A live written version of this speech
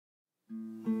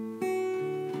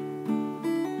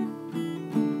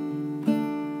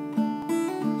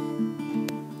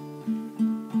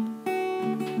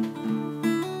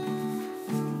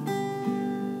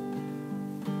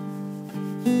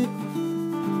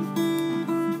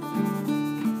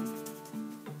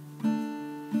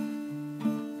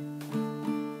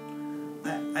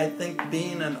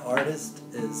being an artist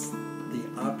is the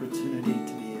opportunity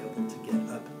to be able to get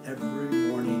up every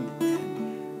morning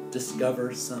and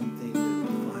discover something,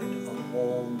 to find a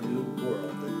whole new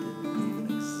world that didn't even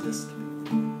exist before.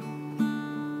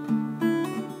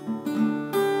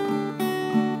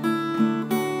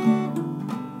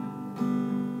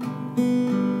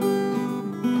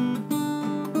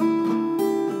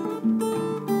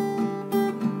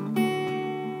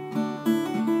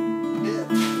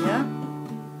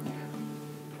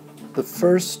 The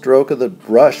first stroke of the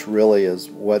brush really is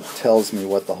what tells me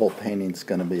what the whole painting's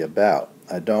going to be about.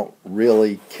 I don't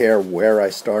really care where I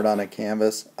start on a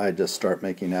canvas. I just start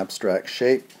making abstract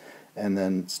shape and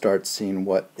then start seeing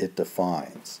what it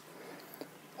defines.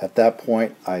 At that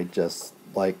point, I just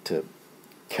like to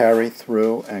carry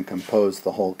through and compose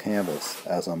the whole canvas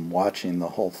as I'm watching the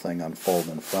whole thing unfold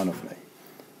in front of me.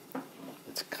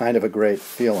 It's kind of a great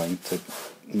feeling to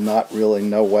not really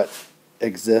know what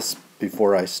exists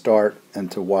before I start and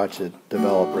to watch it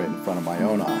develop right in front of my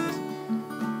own eyes.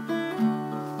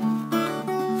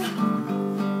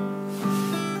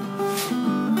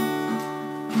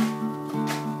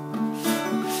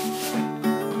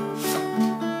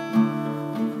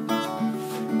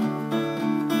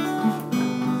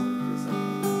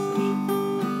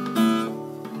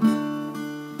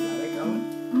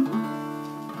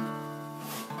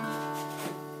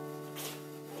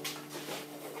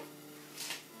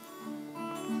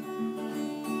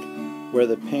 Where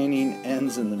the painting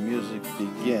ends and the music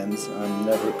begins, I'm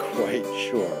never quite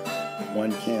sure.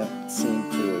 One can't seem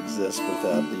to exist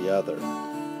without the other.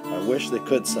 I wish they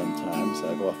could sometimes.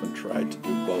 I've often tried to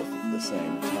do both at the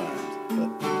same time,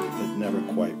 but it never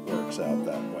quite works out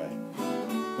that way.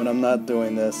 When I'm not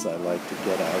doing this, I like to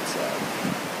get outside.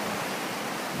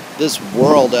 This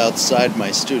world outside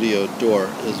my studio door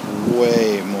is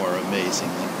way more amazing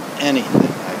than anything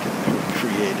I can ever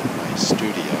create in my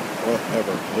studio or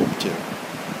ever hope to.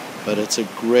 But it's a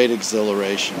great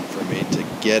exhilaration for me to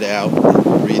get out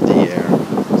and breathe the air,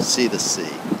 see the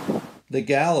sea. The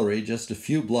gallery, just a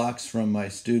few blocks from my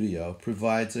studio,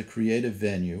 provides a creative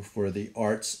venue for the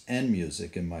arts and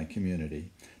music in my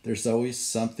community. There's always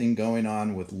something going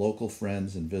on with local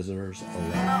friends and visitors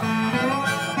around.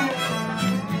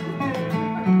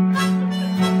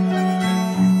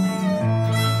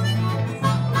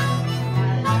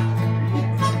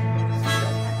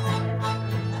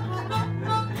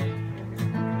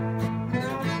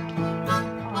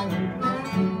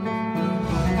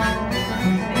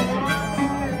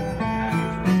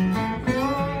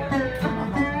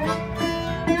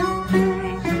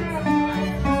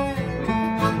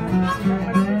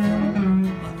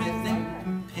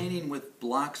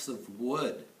 Blocks of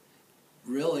wood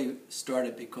really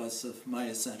started because of my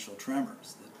essential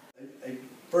tremors.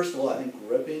 First of all, I think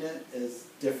gripping it is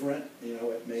different. You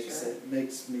know, it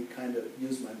makes me kind of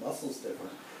use my muscles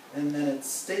different. And then it's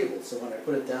stable, so when I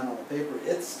put it down on the paper,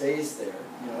 it stays there.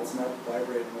 You know, it's not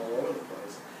vibrating all over the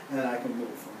place, and then I can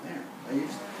move from there. You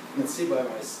can see by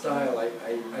my style,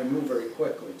 I move very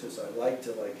quickly too. So I like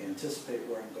to anticipate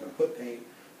where I'm going to put paint,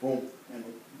 boom, and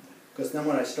because then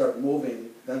when I start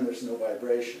moving, then there's no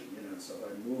vibration, you know, so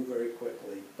I move very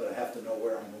quickly, but I have to know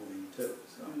where I'm moving to.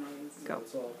 So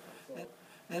it's all.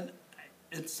 And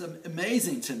it's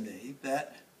amazing to me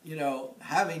that, you know,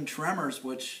 having tremors,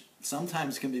 which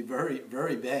sometimes can be very,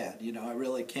 very bad, you know, I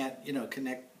really can't, you know,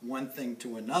 connect one thing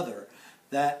to another,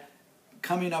 that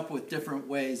coming up with different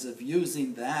ways of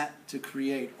using that to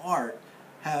create art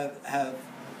have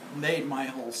made my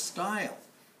whole style.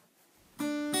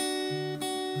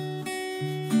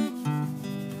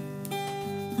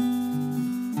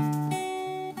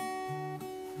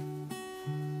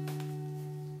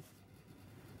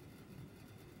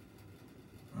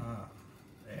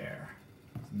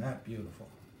 Isn't that beautiful?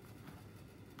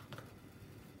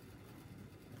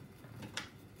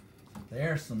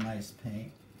 There's some nice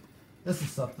paint. This is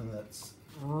something that's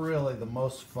really the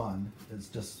most fun, is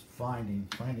just finding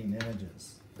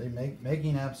images.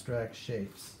 Making abstract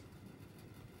shapes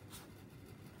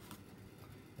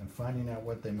and finding out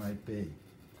what they might be.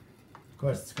 Of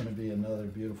course, it's going to be another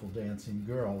beautiful dancing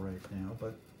girl right now,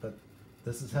 but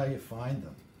this is how you find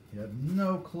them. You have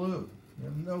no clue. You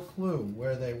have no clue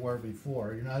where they were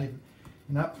before. You're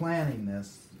not planning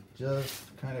this.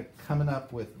 Just kind of coming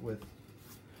up with the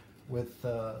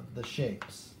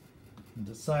shapes. And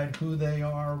decide who they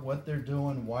are, what they're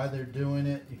doing, why they're doing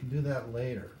it. You can do that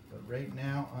later. But right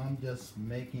now, I'm just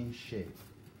making shape.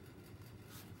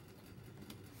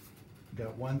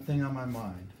 Got one thing on my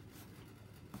mind.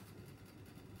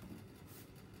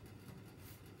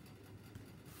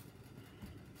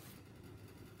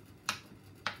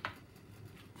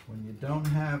 When you don't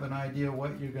have an idea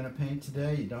what you're going to paint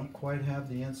today, you don't quite have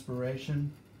the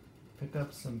inspiration, pick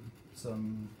up some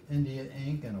India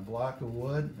ink and a block of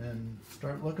wood and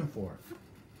start looking for it.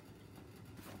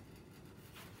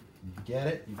 You get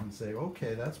it, you can say,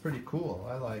 okay, that's pretty cool,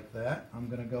 I like that, I'm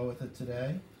going to go with it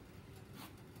today.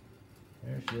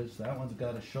 There she is, that one's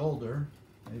got a shoulder,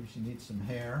 maybe she needs some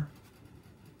hair.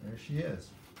 There she is.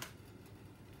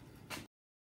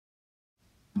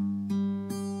 I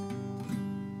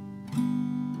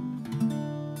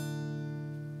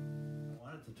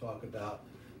wanted to talk about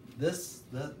this,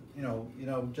 you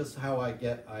know, just how I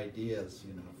get ideas,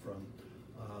 you know, from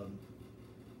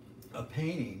a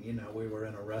painting. You know, we were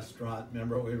in a restaurant.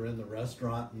 Remember, we were in the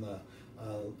restaurant, and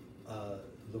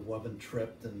the woman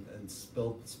tripped and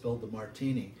spilled the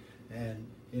martini, and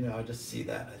you know, I just see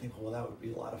that. I think, well, that would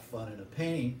be a lot of fun in a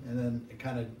painting, and then it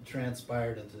kind of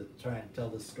transpired into trying to tell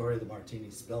the story of the martini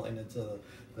spilling into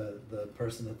the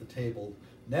person at the table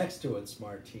next to its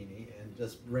martini, and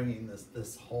just bringing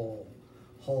this whole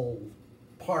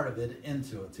part of it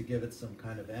into it to give it some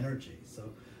kind of energy.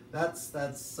 So that's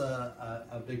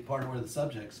a big part of where the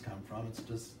subjects come from. It's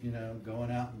just, you know,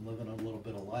 going out and living a little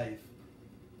bit of life,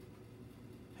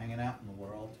 hanging out in the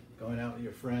world, going out with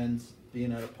your friends,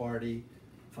 being at a party,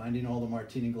 finding all the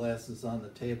martini glasses on the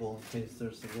table in case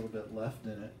there's a little bit left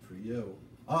in it for you.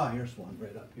 Ah, here's one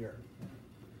right up here.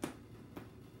 So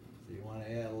you want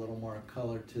to add a little more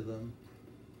color to them.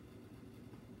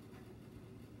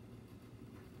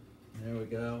 There we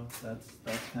go. That's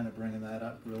kind of bringing that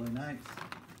up really nice.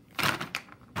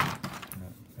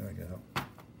 There we go.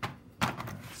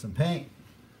 Some paint.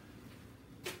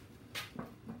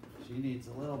 She needs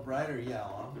a little brighter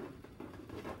yellow.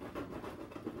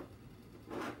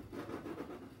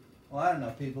 Well, I don't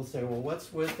know. People say, well,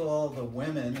 what's with all the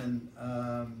women? And,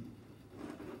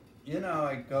 you know,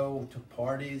 I go to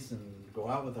parties and go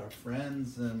out with our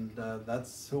friends, and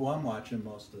that's who I'm watching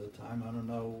most of the time. I don't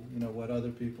know, you know, what other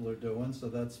people are doing, so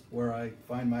that's where I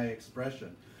find my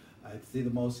expression. I see the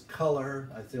most color,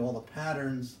 I see all the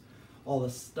patterns, all the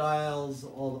styles,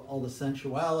 all the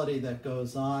sensuality that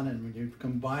goes on, and when you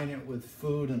combine it with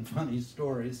food and funny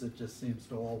stories, it just seems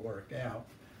to all work out.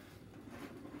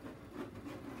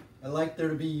 I like there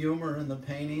to be humor in the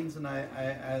paintings, and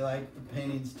I like the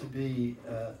paintings to be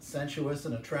sensuous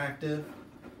and attractive,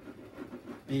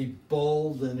 be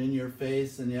bold and in your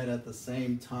face, and yet at the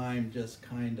same time just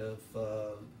kind of,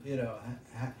 you know,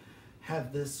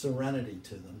 have this serenity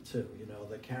to them too. You know,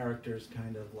 the characters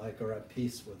kind of like are at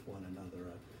peace with one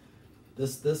another.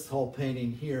 This whole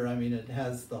painting here, I mean, it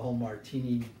has the whole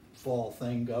martini fall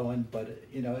thing going, but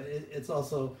you know, it's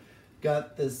also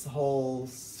got this whole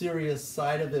serious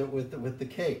side of it with the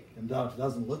cake. And it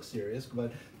doesn't look serious,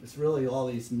 but it's really all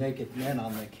these naked men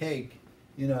on the cake,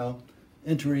 you know,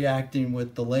 interacting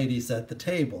with the ladies at the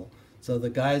table. So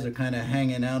the guys are kind of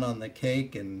hanging out on the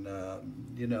cake, and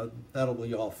you know, that'll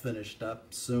be all finished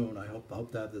up soon. I hope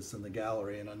to have this in the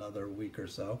gallery in another week or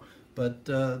so. But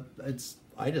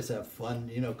I just have fun,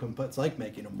 you know. It's like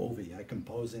making a movie. I'm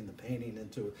composing the painting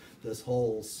into this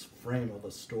whole frame of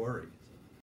a story.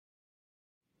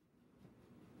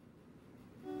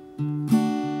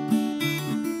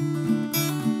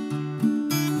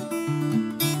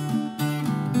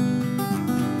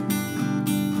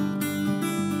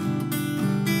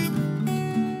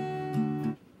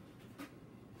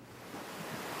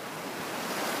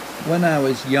 When I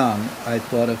was young, I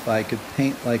thought if I could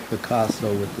paint like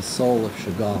Picasso with the soul of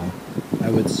Chagall, I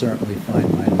would certainly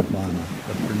find my nirvana.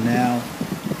 But for now,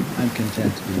 I'm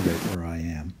content to be right where I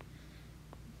am.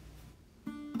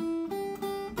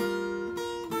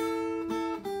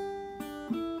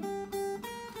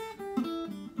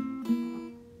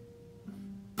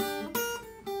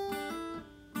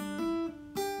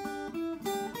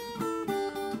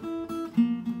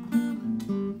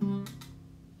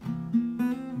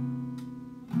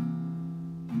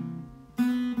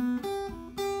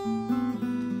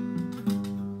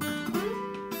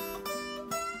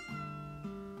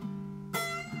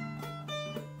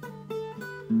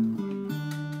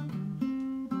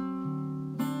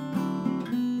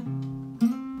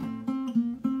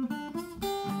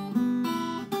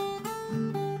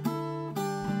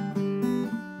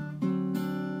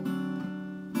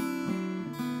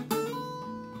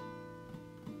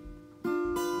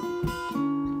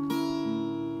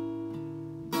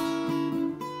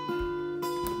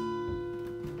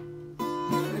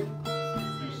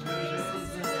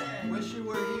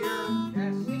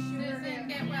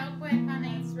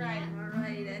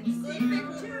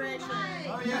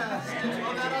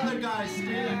 Oh, that other guy,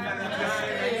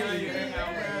 Steve.